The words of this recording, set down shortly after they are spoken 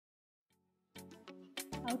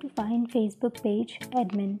How to find Facebook page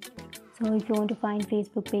admin. So if you want to find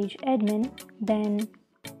Facebook page admin, then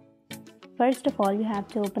first of all you have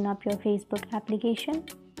to open up your Facebook application.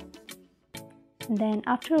 And then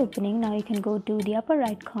after opening, now you can go to the upper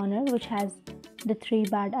right corner which has the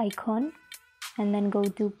three-barred icon, and then go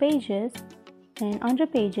to pages, and under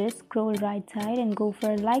pages scroll right side and go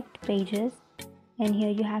for liked pages, and here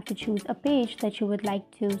you have to choose a page that you would like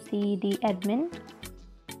to see the admin.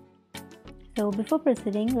 So before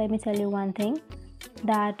proceeding, let me tell you one thing,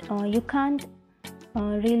 that you can't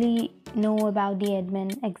really know about the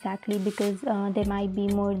admin exactly, because there might be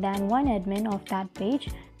more than one admin of that page,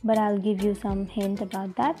 but I'll give you some hint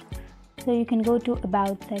about that. So you can go to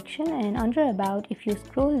about section, and under about, if you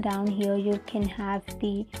scroll down here, you can have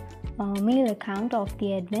the mail account of the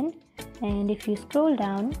admin, and if you scroll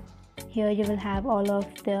down here you will have all of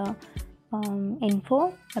the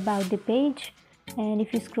info about the page. And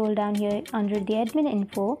if you scroll down here under the admin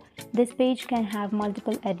info, this page can have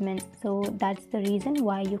multiple admins, so that's the reason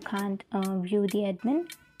why you can't view the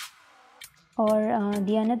admin. Or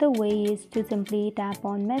the another way is to simply tap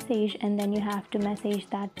on message, and then you have to message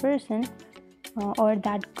that person or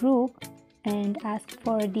that group and ask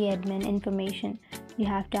for the admin information. You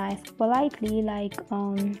have to ask politely, like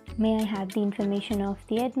may I have the information of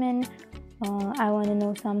the admin, I want to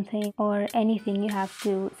know something, or anything. You have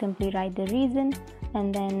to simply write the reason,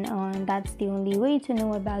 and then that's the only way to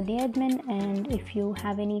know about the admin. And if you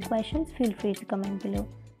have any questions, feel free to comment below.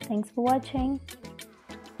 Thanks for watching.